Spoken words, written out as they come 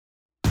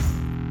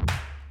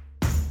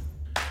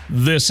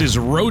This is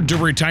Road to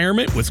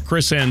Retirement with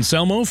Chris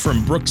Anselmo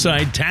from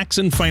Brookside Tax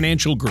and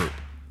Financial Group.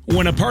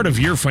 When a part of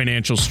your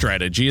financial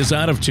strategy is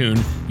out of tune,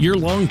 your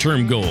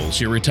long-term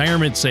goals, your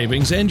retirement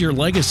savings, and your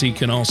legacy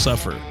can all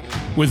suffer.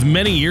 With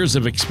many years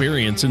of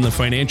experience in the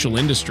financial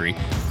industry,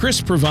 Chris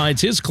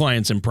provides his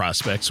clients and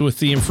prospects with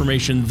the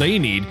information they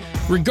need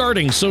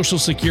regarding Social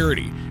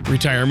Security,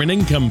 retirement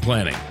income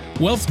planning,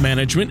 wealth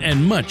management,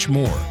 and much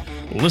more.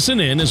 Listen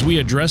in as we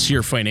address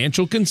your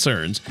financial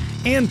concerns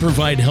and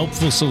provide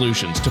helpful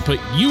solutions to put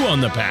you on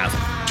the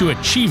path to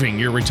achieving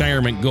your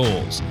retirement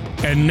goals.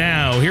 And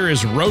now, here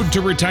is Road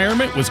to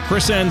Retirement with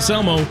Chris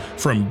Anselmo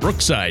from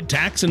Brookside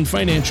Tax and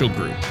Financial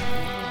Group.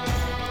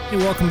 Hey,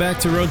 welcome back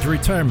to Road to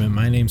Retirement.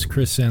 My name's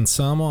Chris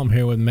Anselmo. I'm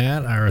here with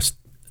Matt, our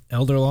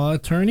elder law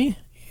attorney.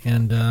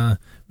 And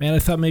Matt, I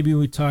thought maybe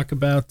we'd talk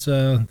about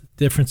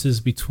differences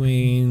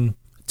between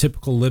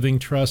typical living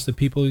trust that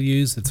people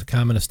use, that's a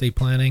common estate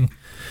planning,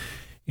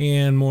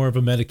 and more of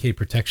a Medicaid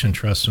protection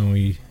trust when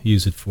we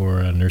use it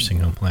for nursing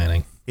home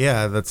planning.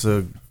 Yeah, that's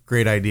a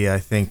great idea. I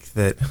think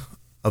that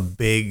a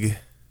big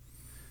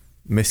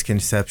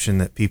misconception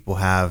that people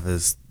have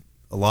is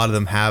a lot of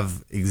them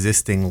have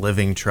existing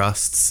living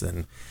trusts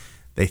and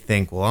they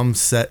think, well, I'm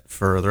set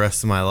for the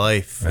rest of my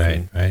life.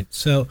 Right.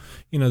 So,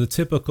 the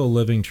typical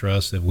living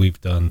trust that we've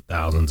done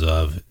thousands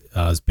of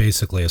is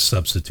basically a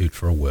substitute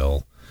for a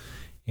will.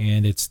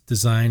 And it's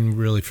designed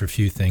really for a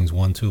few things.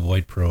 1, to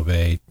avoid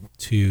probate.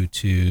 2,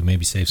 to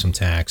maybe save some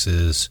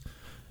taxes.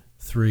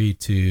 3,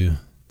 to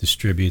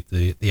distribute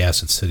the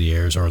assets to the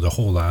heirs or to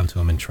hold on to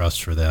them in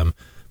trust for them.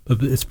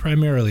 But it's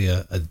primarily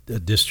a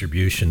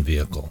distribution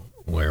vehicle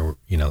where,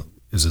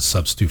 is a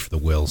substitute for the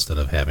will instead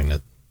of having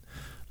to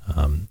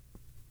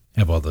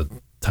have all the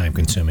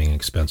time-consuming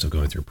expense of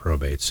going through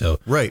probate. So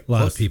right. A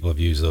lot of people have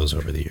used those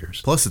over the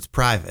years. Plus, it's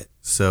private,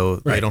 so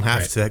they don't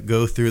have to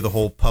go through the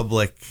whole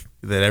public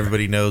that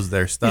everybody knows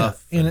their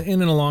stuff. Yeah. And in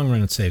the long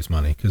run, it saves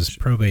money because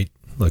probate,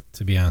 look,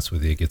 to be honest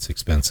with you, it gets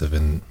expensive.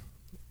 And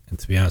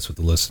to be honest with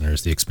the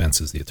listeners, the expense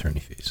is the attorney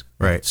fees.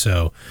 Right.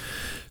 So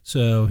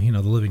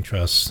the living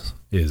trust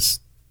is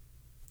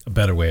a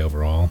better way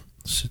overall,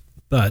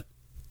 but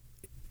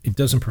it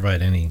doesn't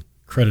provide any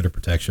creditor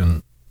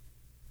protection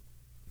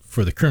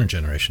for the current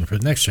generation. For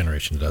the next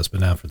generation, it does, but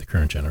not for the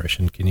current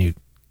generation. Can you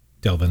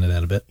delve into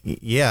that a bit?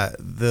 Yeah.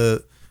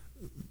 The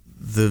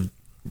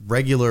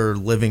regular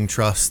living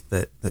trust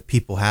that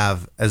people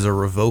have as a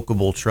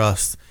revocable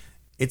trust,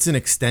 it's an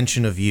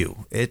extension of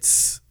you.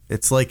 It's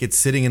like it's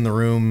sitting in the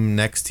room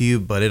next to you,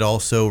 but it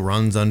also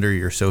runs under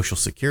your Social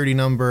Security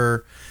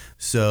number.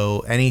 So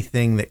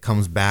anything that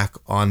comes back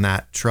on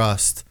that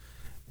trust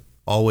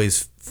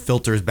always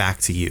filters back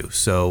to you.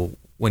 So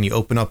when you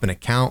open up an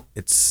account,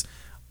 it's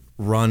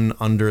run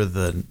under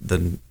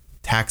the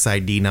tax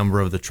ID number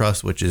of the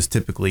trust, which is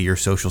typically your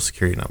Social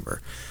Security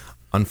number.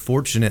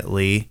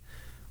 Unfortunately,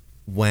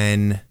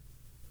 when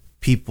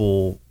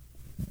people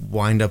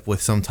wind up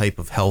with some type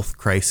of health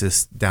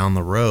crisis down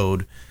the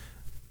road,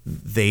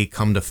 they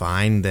come to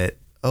find that,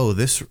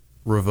 this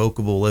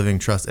revocable living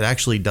trust, it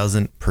actually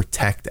doesn't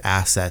protect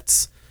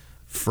assets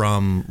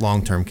from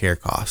long-term care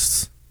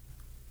costs.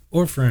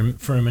 Or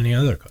from any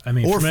other,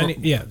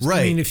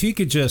 right. If you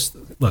could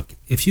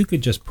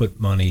just put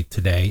money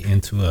today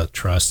into a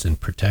trust and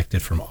protect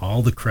it from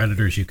all the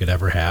creditors you could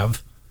ever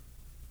have,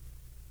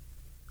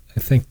 I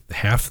think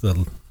half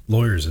the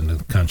lawyers in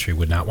the country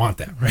would not want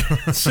that,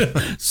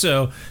 right?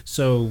 so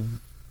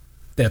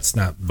that's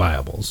not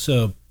viable.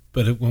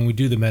 But when we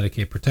do the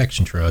Medicaid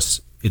protection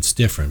trust, it's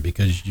different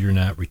because you're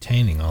not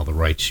retaining all the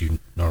rights you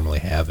normally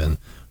have. And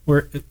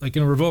where, like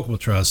in a revocable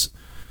trust,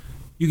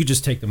 you could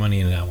just take the money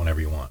in and out whenever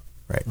you want.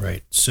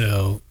 Right.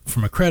 So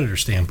from a creditor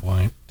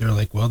standpoint, they're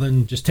like, well,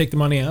 then just take the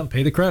money out and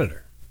pay the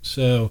creditor.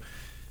 So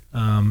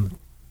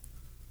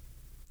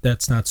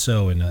that's not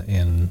so in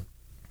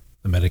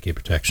the Medicaid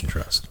protection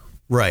trust.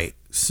 Right.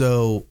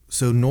 So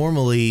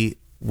normally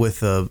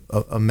with a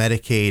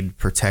Medicaid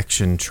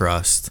protection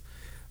trust,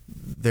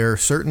 there are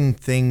certain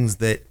things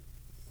that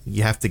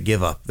you have to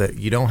give up, that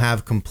you don't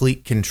have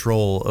complete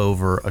control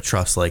over a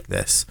trust like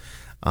this.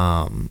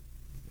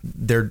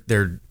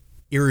 They're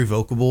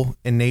irrevocable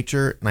in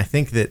nature. And I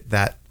think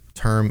that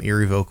term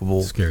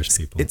irrevocable scares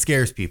people. It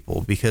scares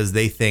people because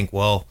they think,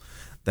 well,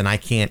 then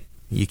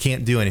you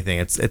can't do anything.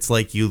 It's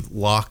like you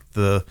locked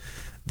the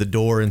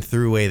door and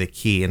threw away the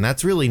key. And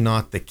that's really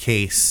not the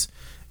case.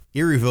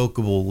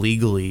 Irrevocable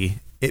legally,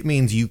 it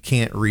means you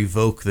can't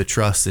revoke the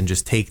trust and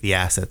just take the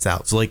assets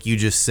out. So like you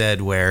just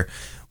said, where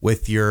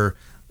with your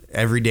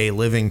everyday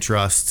living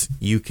trust,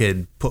 you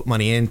could put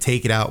money in,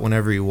 take it out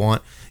whenever you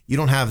want. You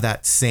don't have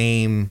that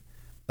same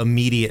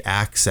immediate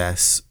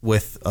access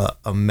with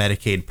a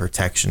Medicaid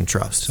protection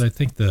trust. So I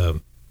think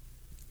the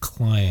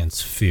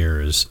client's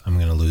fear is, I'm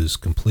going to lose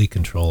complete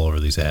control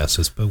over these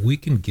assets, but we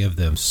can give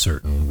them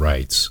certain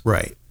rights.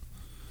 Right.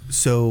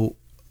 So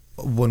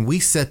when we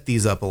set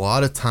these up, a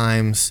lot of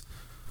times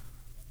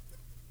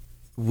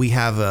we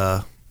have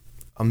a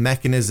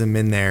mechanism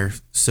in there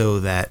so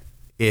that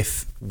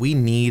if we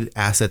need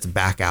assets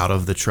back out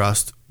of the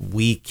trust,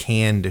 we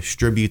can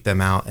distribute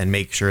them out and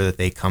make sure that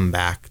they come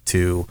back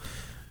to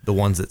the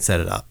ones that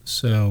set it up.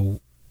 So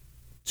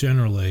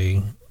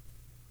generally,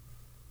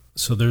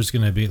 there's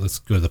going to be, let's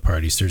go to the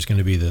parties. There's going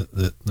to be the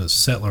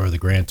settlor or the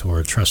grantor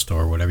or trustor,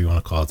 or whatever you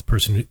want to call it, the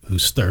person who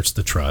starts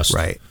the trust.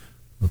 Right.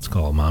 Let's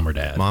call it mom or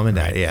dad. Mom and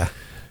dad, right? yeah.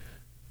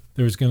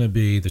 There's going to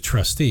be the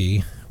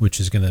trustee, which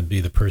is going to be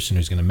the person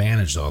who's going to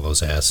manage all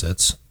those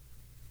assets,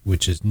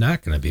 which is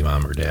not going to be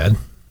mom or dad.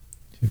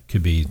 It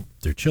could be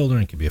their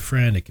children. It could be a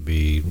friend. It could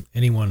be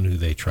anyone who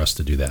they trust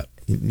to do that.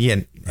 Yeah,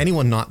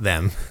 anyone not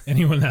them.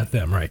 Anyone not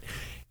them, right.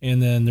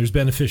 And then there's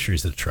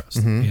beneficiaries of the trust.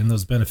 And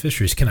those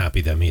beneficiaries cannot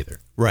be them either.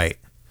 Right.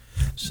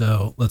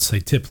 So let's say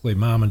typically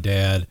mom and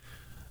dad,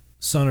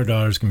 son or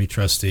daughter is going to be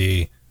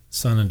trustee,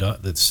 son and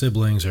the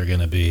siblings are going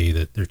to be,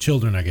 their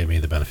children are going to be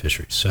the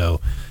beneficiaries. So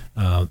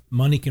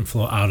money can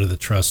flow out of the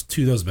trust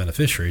to those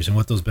beneficiaries, and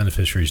what those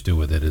beneficiaries do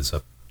with it is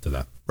up to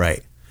them.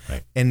 Right.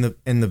 Right. And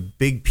the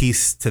big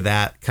piece to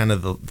that, kind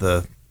of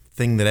the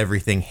thing that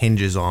everything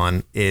hinges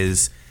on,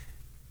 is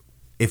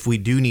if we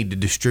do need to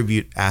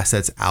distribute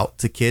assets out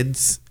to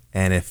kids,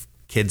 and if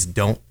kids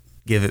don't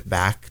give it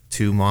back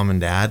to mom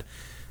and dad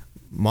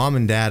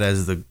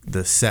as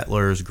the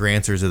settlers,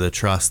 grantors of the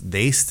trust,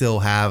 they still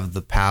have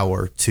the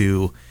power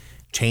to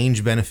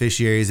change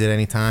beneficiaries at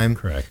any time.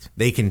 Correct.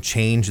 They can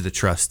change the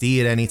trustee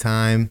at any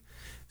time.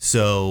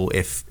 So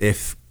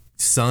if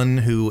son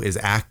who is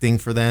acting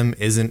for them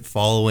isn't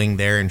following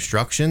their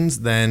instructions,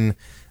 then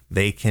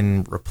they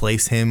can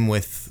replace him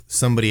with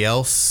somebody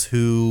else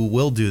who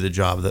will do the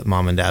job that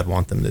mom and dad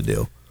want them to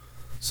do.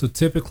 So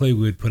typically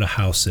we would put a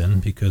house in,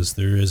 because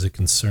there is a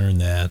concern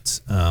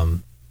that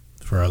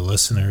for our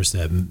listeners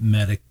that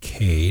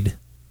Medicaid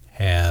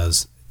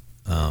has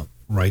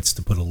rights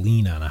to put a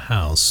lien on a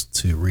house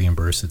to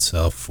reimburse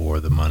itself for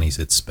the monies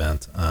it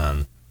spent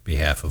on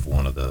behalf of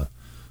one of the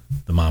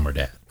mom or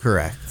dad.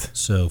 Correct.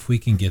 So if we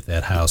can get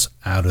that house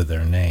out of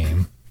their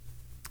name,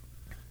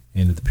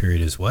 and the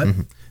period is what?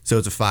 Mm-hmm. So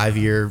it's a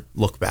 5-year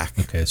look back.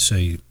 Okay, so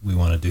we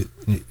want to do,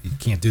 you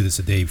can't do this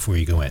a day before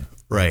you go in.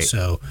 Right.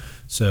 So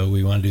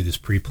we want to do this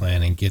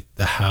pre-plan and get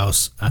the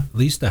house, at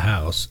least the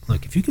house.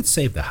 Look, if you could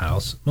save the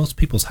house, most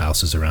people's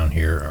houses around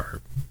here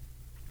are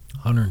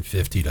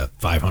 $150,000 to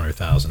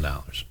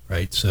 $500,000,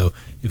 right? So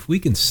if we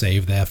can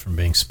save that from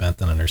being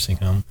spent on a nursing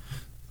home,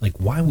 like,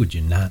 why would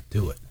you not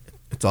do it?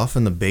 It's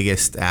often the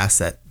biggest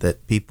asset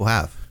that people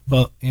have.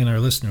 Well, in our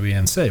listener, we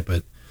didn't say it,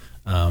 but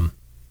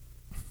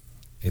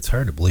it's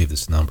hard to believe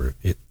this number.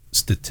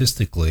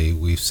 Statistically,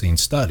 we've seen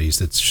studies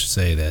that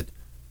say that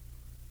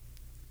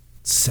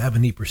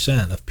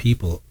 70% of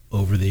people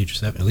over the age of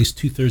 70, at least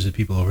 2/3 of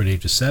people over the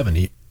age of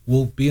 70,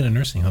 will be in a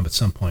nursing home at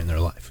some point in their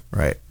life.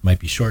 Right. Might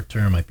be short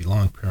term, might be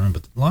long term,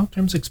 but long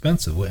term's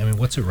expensive. I mean,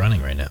 what's it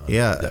running right now?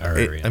 Yeah.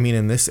 Area? I mean,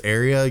 in this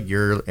area,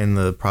 you're in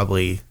the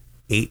probably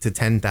 $8,000 to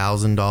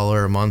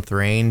 $10,000 a month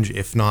range,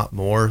 if not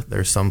more.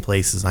 There's some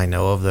places I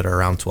know of that are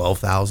around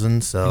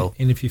 $12,000. So,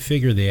 and if you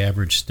figure the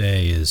average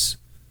stay is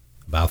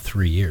about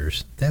 3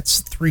 years,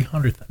 that's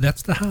 $300,000.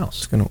 That's the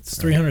house. It's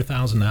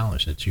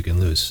 $300,000 that you can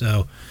lose.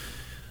 So,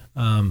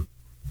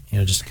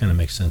 just kind of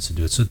makes sense to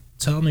do it. So,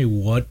 tell me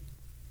what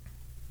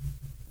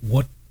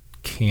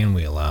can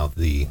we allow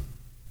the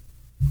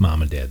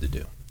mom and dad to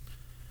do?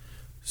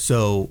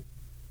 So,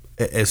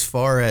 as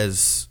far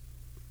as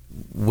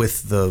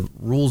with the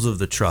rules of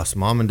the trust,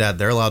 mom and dad,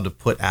 they're allowed to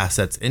put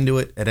assets into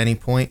it at any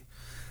point.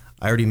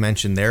 I already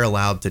mentioned they're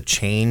allowed to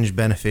change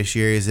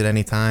beneficiaries at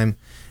any time.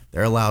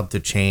 They're allowed to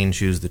change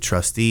who's the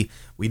trustee.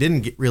 We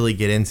didn't really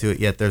get into it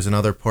yet. There's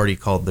another party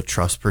called the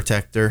trust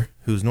protector,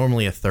 who's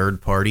normally a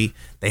third party.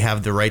 They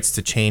have the rights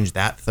to change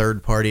that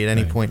third party at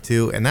any point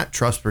too. And that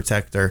trust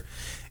protector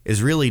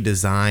is really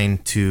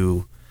designed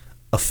to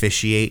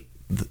officiate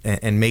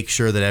and make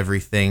sure that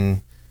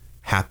everything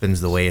happens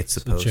the way it's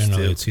supposed to.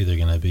 Generally, it's either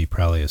going to be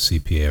probably a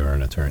CPA or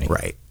an attorney.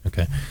 Right.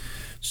 Okay.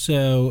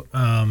 So,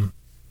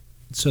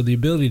 so the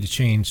ability to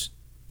change,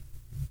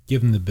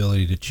 give them the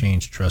ability to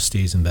change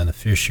trustees and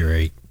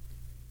beneficiary,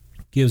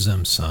 gives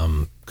them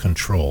some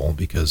control,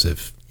 because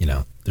if,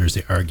 there's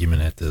the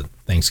argument at the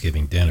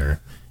Thanksgiving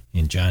dinner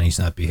and Johnny's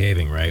not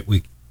behaving right,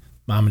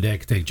 mom and dad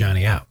could take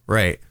Johnny out.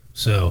 Right.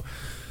 So,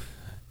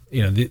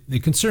 the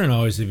concern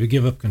always, if you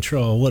give up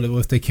control, what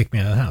if they kick me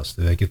out of the house?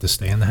 Do they get to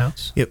stay in the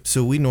house? Yep.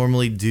 So we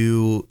normally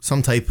do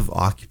some type of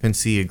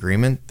occupancy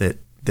agreement that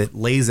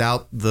lays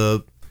out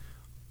the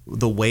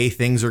way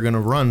things are going to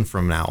run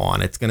from now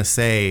on. It's going to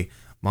say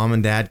mom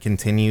and dad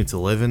continue to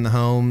live in the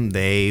home.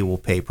 They will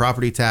pay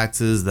property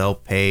taxes. They'll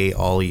pay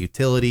all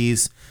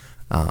utilities.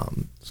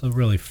 So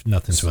really,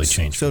 nothing's really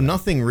changed. So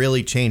nothing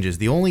really changes.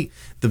 The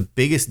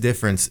biggest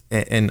difference,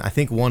 and I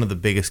think one of the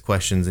biggest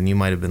questions, and you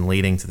might have been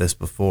leading to this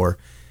before,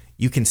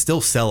 you can still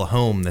sell a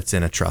home that's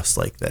in a trust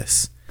like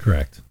this.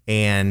 Correct.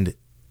 And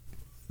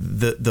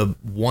the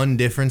one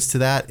difference to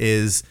that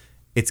is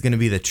it's going to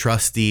be the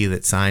trustee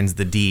that signs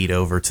the deed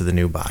over to the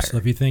new buyer. So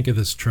if you think of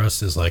this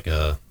trust as like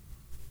a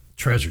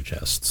treasure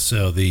chest,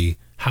 so the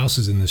house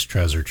is in this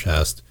treasure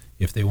chest.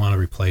 If they want to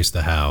replace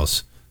the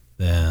house,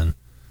 then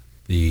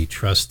the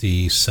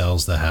trustee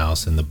sells the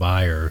house and the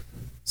buyer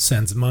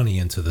sends money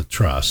into the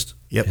trust.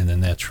 Yep. And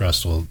then that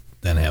trust will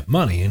then have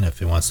money. And if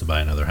it wants to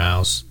buy another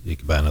house, you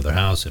can buy another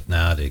house. If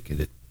not, it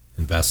could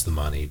invest the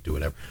money, do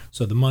whatever.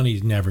 So the money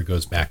never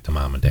goes back to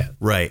mom and dad.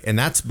 Right. And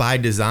that's by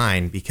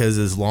design, because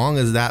as long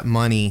as that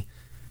money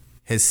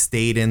has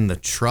stayed in the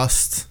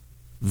trust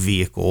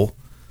vehicle,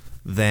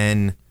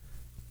 then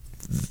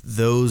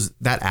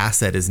that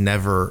asset is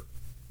never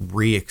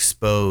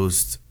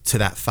re-exposed to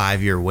that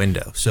 5-year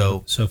window.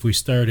 So if we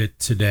start it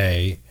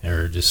today,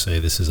 or just say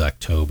this is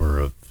October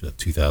of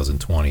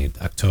 2020,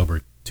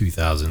 October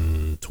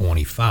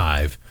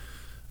 2025,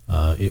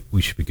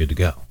 we should be good to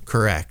go.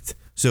 Correct.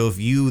 So if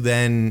you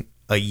then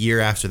a year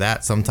after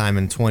that, sometime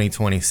in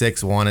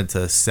 2026, wanted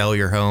to sell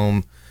your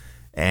home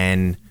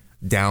and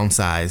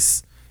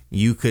downsize,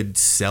 you could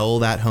sell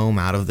that home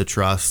out of the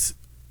trust,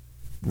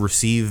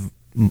 receive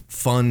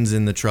funds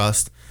in the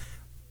trust,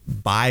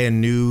 buy a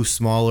new,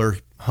 smaller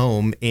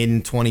home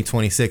in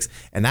 2026,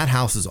 and that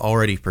house is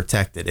already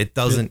protected. It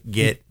doesn't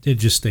it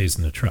just stays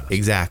in the trust.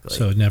 Exactly.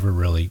 So it never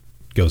really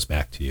goes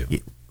back to you. Yeah,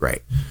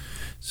 right.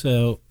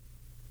 So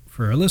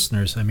for our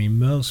listeners, I mean,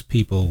 most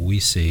people we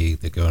see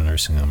that go to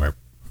nursing home are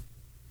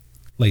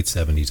late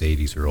 70s,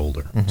 80s, or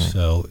older. Mm-hmm.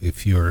 So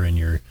if you're in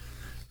your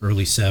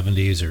early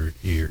 70s or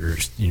you're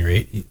in your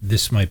 80s,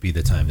 this might be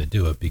the time to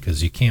do it,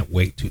 because you can't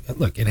wait to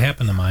look. It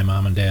happened to my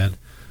mom and dad.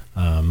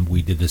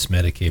 We did this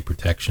Medicaid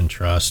Protection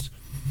Trust,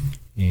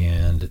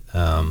 and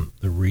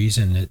the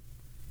reason it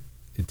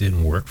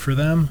didn't work for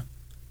them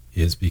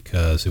is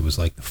because it was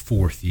like the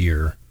 4th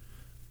year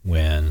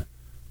when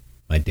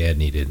my dad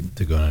needed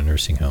to go to a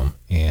nursing home,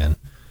 and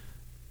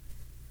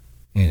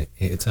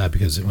it's odd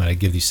because when I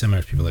give these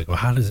seminars, people are like, well,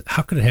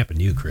 how could it happen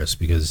to you, Chris?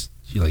 Because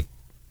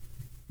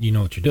you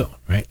know what you're doing,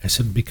 right? I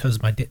said,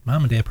 because my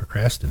mom and dad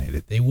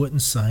procrastinated. They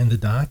wouldn't sign the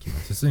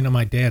documents. It's,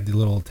 my dad, the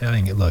little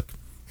Italian, look,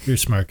 you're a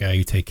smart guy.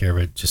 You take care of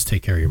it. Just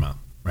take care of your mom,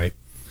 right?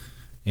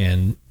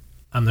 And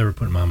I'm never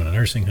putting mom in a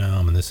nursing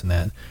home and this and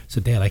that. So,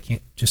 Dad, I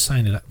can't just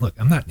sign it. Look,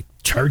 I'm not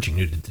charging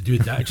you to do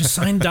it. I just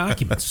sign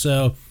documents.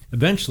 So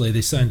eventually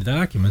they signed the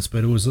documents,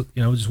 but it was,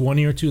 just 1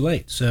 year too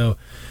late. So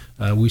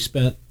we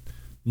spent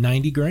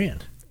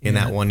 $90,000 in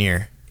that 1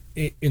 year,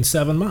 in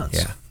 7 months.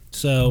 Yeah.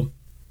 So,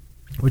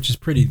 which is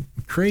pretty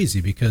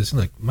crazy, because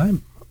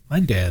my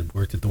dad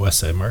worked at the West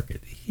Side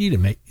Market.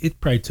 It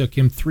probably took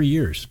him 4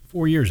 years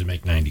to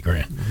make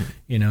 $90,000.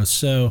 Mm-hmm.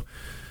 So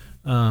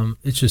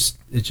it's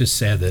just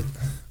sad that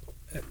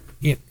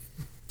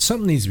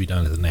something needs to be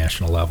done at the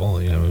national level.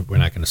 We're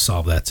not going to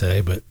solve that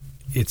today, but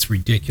it's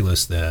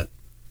ridiculous that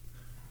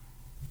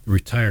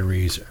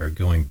retirees are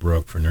going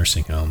broke for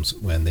nursing homes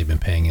when they've been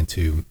paying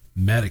into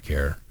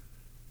Medicare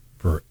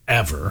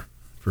forever,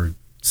 for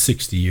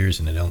 60 years,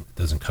 and it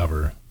doesn't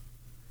cover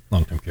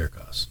long-term care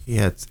costs.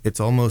 Yeah, it's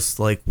almost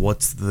like,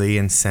 what's the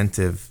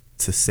incentive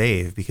to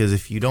save? Because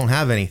if you don't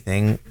have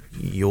anything,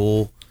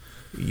 you'll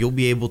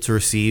be able to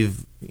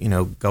receive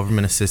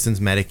government assistance,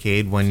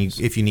 Medicaid,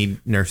 if you need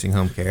nursing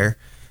home care,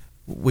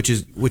 which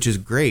is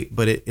great.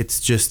 But it's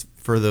just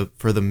for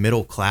the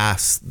middle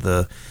class,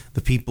 the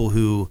people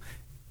who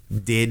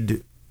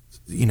did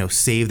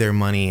save their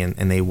money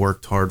and they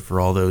worked hard for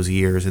all those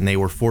years, and they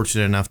were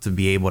fortunate enough to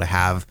be able to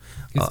have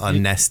a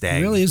nest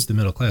egg. It really is the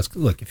middle class.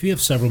 Look, if you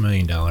have several $1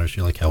 million,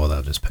 you're like, hell, well,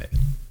 I'll just pay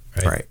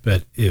it, right?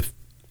 But if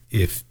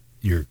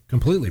you're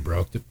completely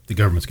broke, the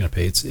government's going to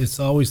pay. It's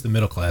always the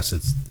middle class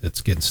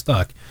that's getting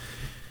stuck,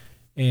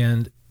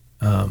 and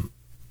the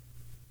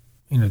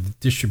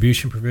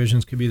distribution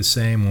provisions could be the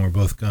same. When we're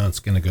both gone, it's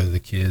going to go to the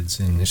kids,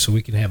 and so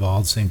we can have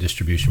all the same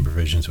distribution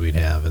provisions we'd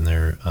have in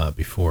there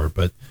before,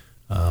 but.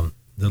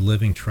 The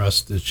living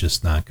trust is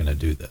just not going to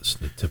do this,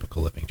 the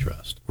typical living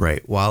trust.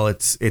 Right. While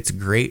it's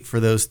great for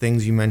those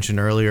things you mentioned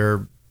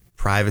earlier,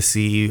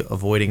 privacy,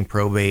 avoiding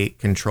probate,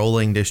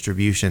 controlling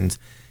distributions,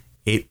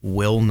 it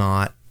will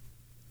not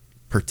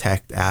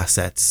protect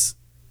assets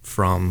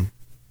from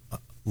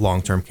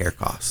long-term care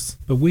costs.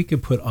 But we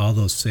could put all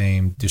those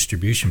same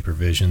distribution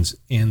provisions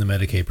in the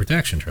Medicaid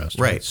Protection Trust.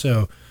 Right.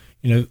 So,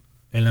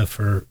 and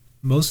for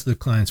most of the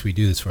clients we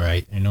do this for,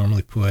 I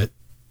normally put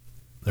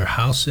their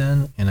house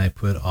in, and I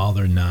put all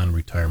their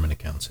non-retirement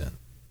accounts in,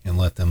 and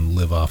let them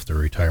live off their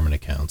retirement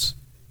accounts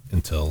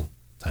until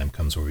time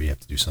comes where we have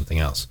to do something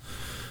else.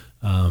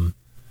 And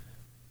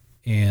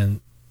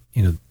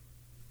the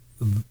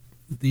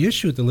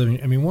issue with the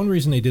living, one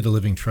reason they did a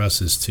living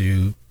trust is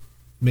to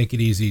make it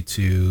easy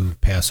to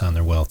pass on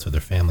their wealth to their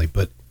family.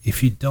 But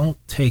if you don't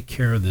take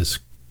care of this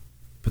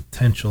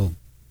potential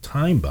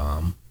time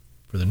bomb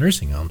for the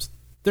nursing homes,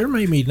 there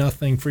may be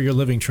nothing for your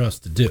living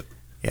trust to do.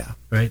 Yeah.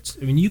 Right.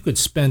 You could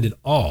spend it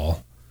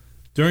all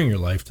during your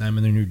lifetime,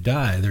 and then you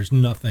die. There's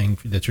nothing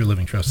that your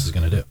living trust is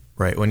going to do.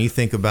 Right. When you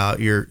think about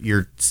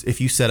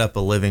if you set up a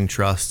living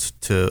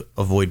trust to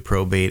avoid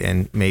probate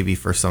and maybe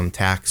for some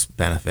tax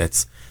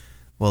benefits,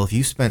 well, if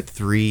you spent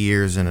 3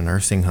 years in a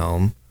nursing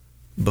home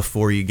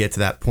before you get to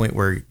that point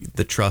where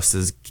the trust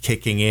is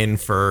kicking in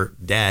for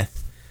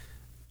death,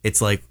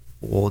 it's like,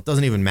 well, it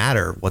doesn't even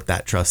matter what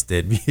that trust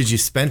did because you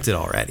spent it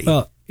already.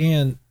 Well,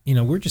 And,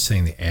 we're just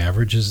saying the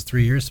average is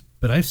 3 years,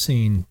 but I've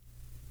seen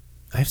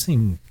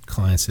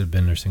clients that have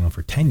been in nursing home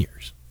for 10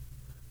 years.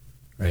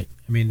 Right.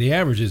 I mean, the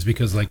average is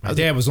because my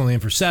dad was only in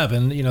for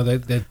 7,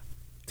 that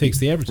takes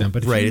the average down.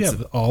 But if you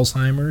have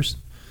Alzheimer's,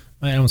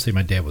 I don't say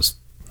my dad was,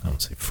 I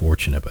don't say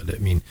fortunate, but I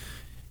mean,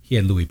 he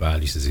had Lewy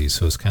body's disease,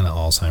 so it's kind of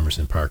Alzheimer's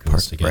and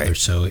Parkinson's together. Right.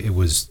 So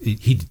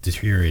he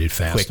deteriorated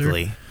faster.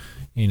 Quickly.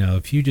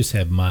 If you just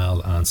have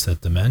mild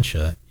onset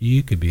dementia,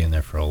 you could be in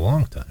there for a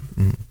long time.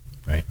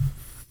 Mm-hmm. Right.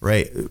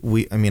 Right.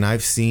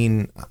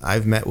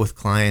 I've met with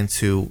clients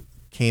who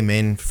came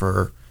in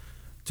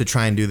to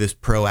try and do this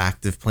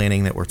proactive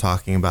planning that we're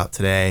talking about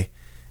today.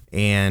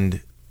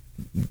 And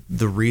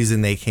the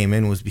reason they came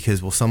in was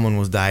because, someone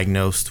was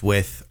diagnosed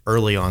with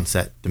early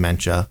onset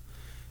dementia,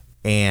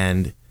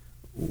 and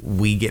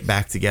we get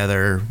back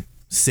together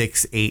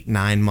 6, 8,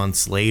 9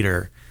 months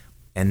later,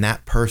 and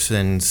that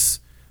person's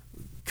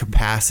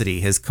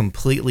capacity has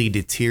completely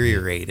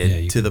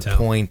deteriorated to the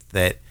point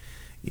that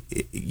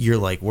you're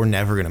like, we're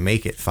never going to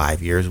make it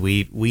 5 years.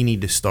 We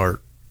need to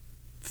start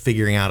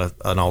figuring out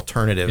an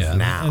alternative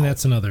now. And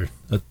that's another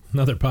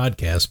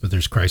podcast, but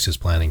there's crisis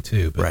planning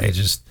too. But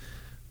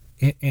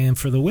and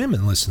for the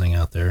women listening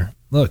out there,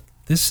 look,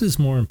 this is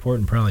more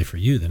important probably for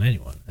you than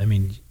anyone. I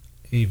mean,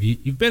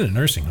 you've been in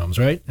nursing homes,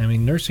 right? I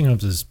mean, nursing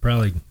homes is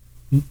probably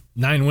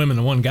 9 women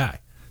to 1 guy.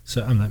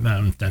 So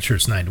I'm not sure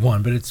it's 9 to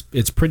 1, but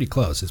it's pretty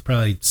close. It's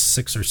probably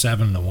 6 or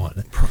 7 to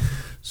 1.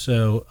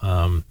 So,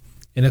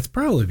 and it's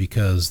probably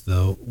because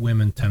the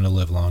women tend to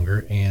live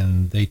longer,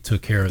 and they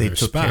took care of their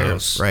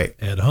spouse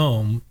at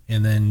home,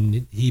 and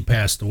then he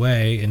passed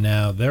away, and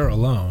now they're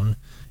alone,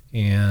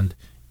 and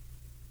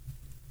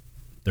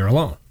they're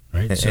alone,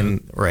 right?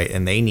 And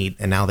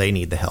now they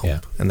need the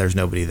help, and there's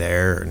nobody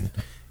there, and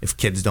if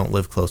kids don't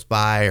live close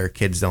by, or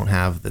kids don't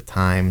have the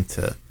time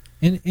to.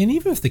 And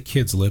even if the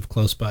kids live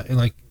close by,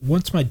 and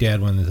once my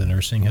dad went into the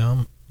nursing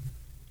home,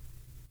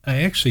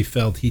 I actually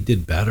felt he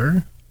did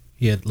better.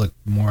 He had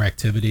more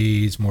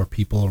activities, more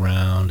people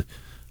around.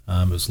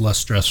 It was less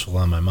stressful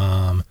on my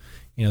mom.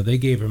 They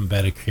gave him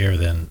better care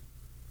than,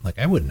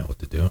 I wouldn't know what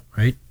to do,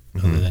 right?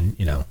 Mm-hmm. Other than,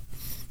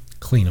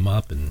 clean him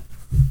up and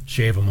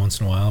shave him once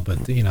in a while.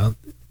 But,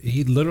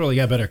 he literally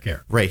got better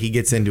care. Right. He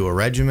gets into a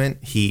regiment.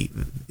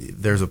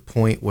 There's a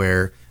point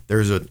where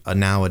there's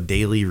now a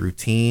daily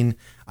routine.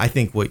 I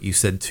think what you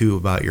said too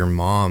about your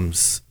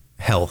mom's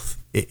health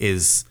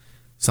is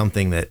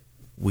something that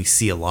we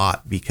see a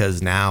lot,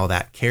 because now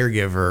that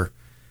caregiver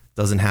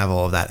doesn't have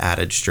all of that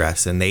added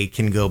stress, and they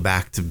can go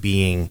back to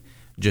being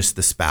just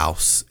the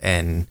spouse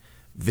and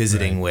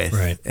visiting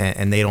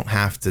and they don't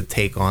have to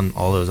take on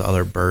all those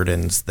other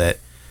burdens that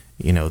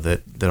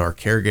that our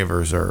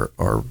caregivers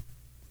are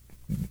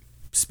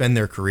spend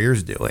their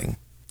careers doing.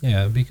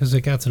 Yeah, because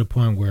it got to the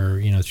point where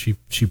she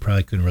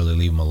probably couldn't really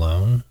leave him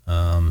alone.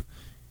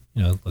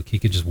 He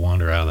could just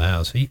wander out of the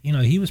house.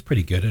 He was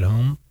pretty good at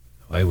home.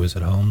 I was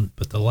at home,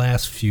 but the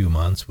last few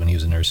months when he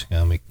was in nursing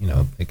home,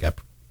 it got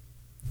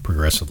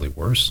progressively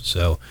worse.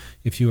 So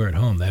if you were at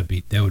home, that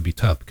would be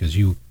tough, because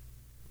you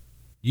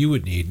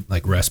would need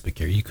respite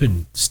care. You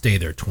couldn't stay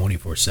there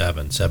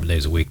 24/7, 7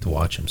 days a week to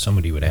watch him.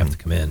 Somebody would have to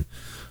come in,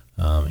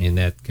 and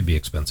that could be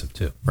expensive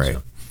too. Right.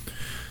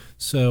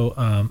 So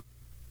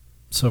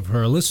for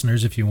our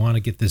listeners, if you want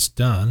to get this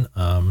done,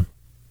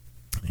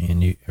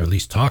 and you, or at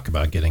least talk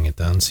about getting it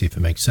done, see if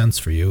it makes sense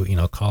for you,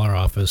 call our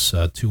office,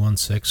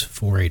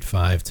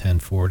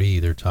 216-485-1040.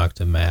 Either talk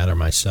to Matt or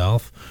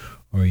myself,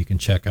 or you can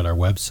check out our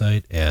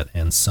website at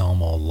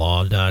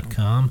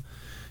anselmolaw.com.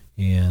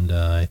 And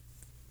I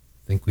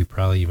think we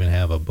probably even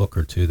have a book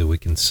or two that we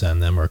can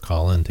send them, or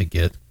call in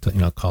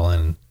call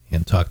in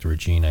and talk to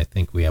Regina. I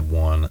think we have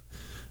one.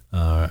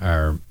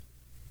 Our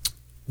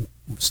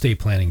estate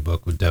planning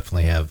book would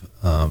definitely have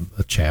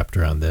a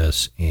chapter on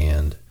this.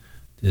 And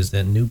is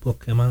that new book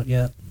come out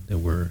yet? That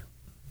we're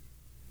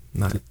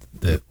not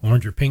the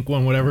orange or pink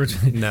one, whatever.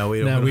 No,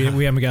 we don't. No,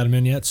 we haven't got them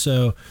in yet.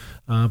 So,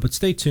 but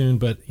stay tuned.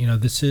 But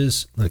this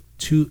is let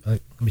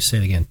me say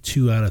it again: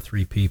 2 out of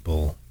 3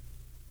 people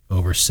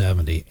over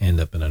 70 end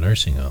up in a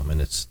nursing home, and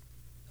it's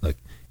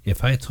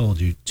if I told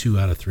you 2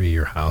 out of 3 of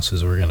your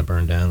houses were going to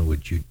burn down,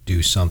 would you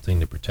do something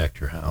to protect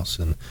your house?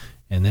 And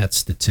that's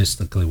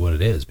statistically what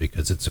it is,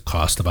 because it's the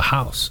cost of a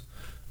house.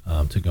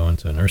 To go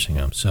into a nursing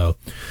home. So,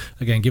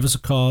 again, give us a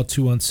call,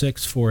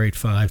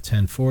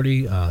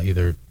 216-485-1040.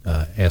 Either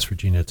ask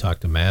Regina to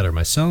talk to Matt or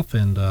myself,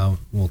 and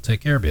we'll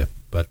take care of you.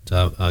 But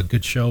a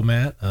good show,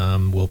 Matt.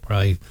 We'll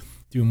probably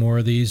do more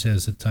of these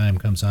as the time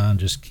comes on.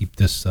 Just keep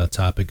this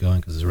topic going,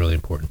 because it's a really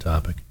important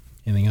topic.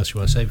 Anything else you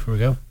want to say before we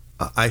go?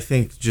 I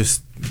think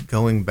just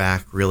going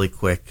back really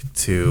quick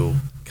to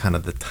kind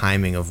of the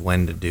timing of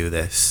when to do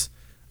this.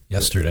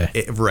 Yesterday.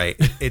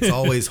 It's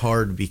always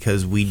hard,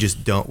 because we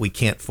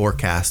can't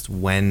forecast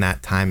when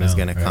that time is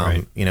going to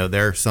come. Right.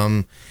 There are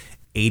some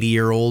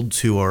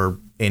 80-year-olds who are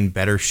in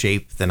better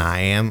shape than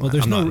I am. Well,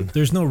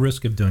 there's no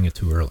risk of doing it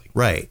too early.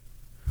 Right.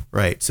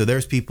 So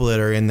there's people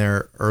that are in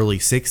their early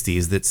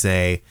 60s that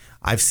say,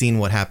 I've seen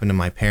what happened to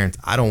my parents.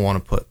 I don't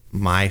want to put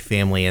my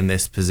family in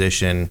this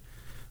position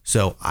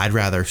So I'd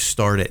rather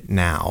start it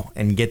now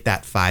and get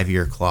that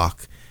 5-year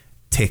clock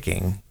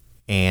ticking.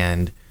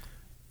 And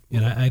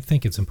I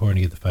think it's important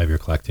to get the 5-year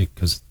clock ticking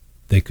because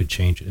they could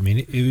change it. I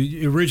mean,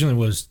 it originally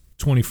was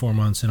 24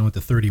 months, and it went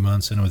to 30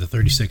 months, and it went to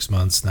 36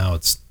 months. Now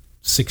it's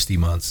 60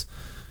 months.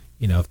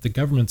 If the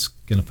government's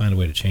going to find a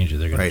way to change it,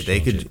 they're going to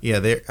change it. Yeah,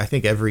 I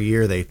think every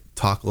year they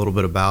talk a little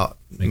bit about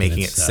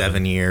making it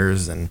 7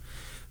 years, and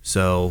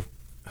so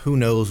who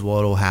knows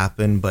what will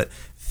happen. But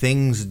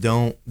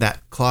that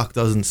clock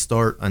doesn't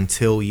start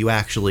until you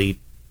actually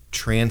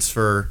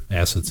transfer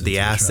the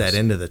asset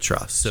into the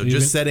trust. So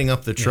just setting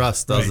up the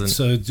trust doesn't. Right.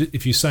 So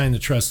if you sign the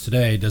trust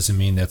today, it doesn't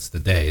mean that's the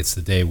day. It's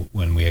the day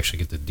when we actually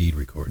get the deed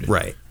recorded.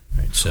 Right.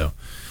 So,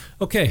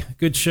 okay,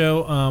 good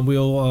show.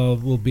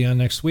 We'll be on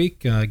next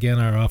week. Again,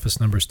 our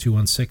office number is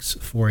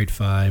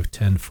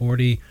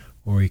 216-485-1040,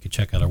 or you can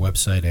check out our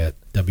website at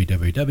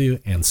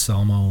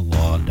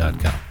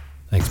www.anselmolaw.com.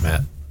 Thanks,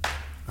 Matt.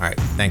 All right,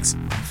 thanks.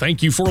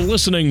 Thank you for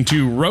listening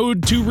to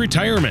Road to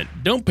Retirement.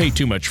 Don't pay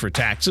too much for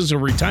taxes or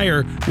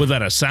retire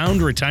without a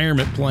sound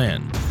retirement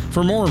plan.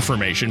 For more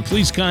information,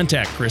 please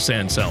contact Chris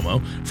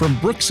Anselmo from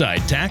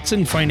Brookside Tax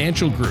and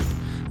Financial Group.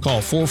 Call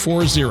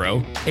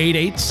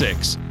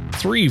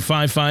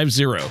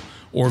 440-886-3550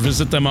 or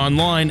visit them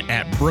online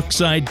at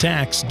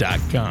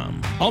brooksidetax.com.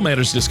 All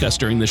matters discussed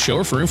during this show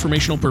are for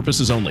informational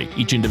purposes only.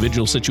 Each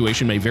individual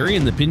situation may vary,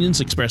 and the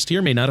opinions expressed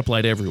here may not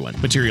apply to everyone.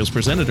 Materials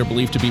presented are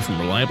believed to be from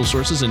reliable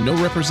sources, and no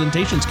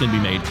representations can be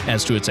made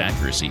as to its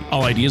accuracy.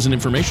 All ideas and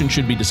information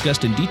should be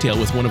discussed in detail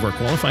with one of our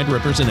qualified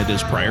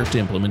representatives prior to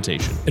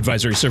implementation.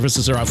 Advisory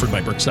services are offered by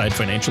Brookside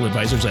Financial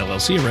Advisors,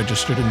 LLC, a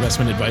registered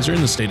investment advisor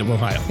in the state of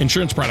Ohio.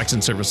 Insurance products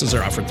and services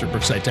are offered through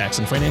Brookside Tax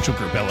and Financial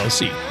Group,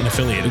 LLC, an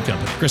affiliated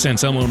company. Chris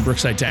Anselmo and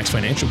Brookside Tax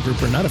Financial Group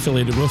are not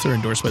affiliated with or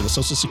endorsed by the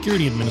Social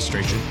Security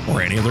Administration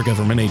or any other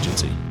government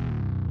agency.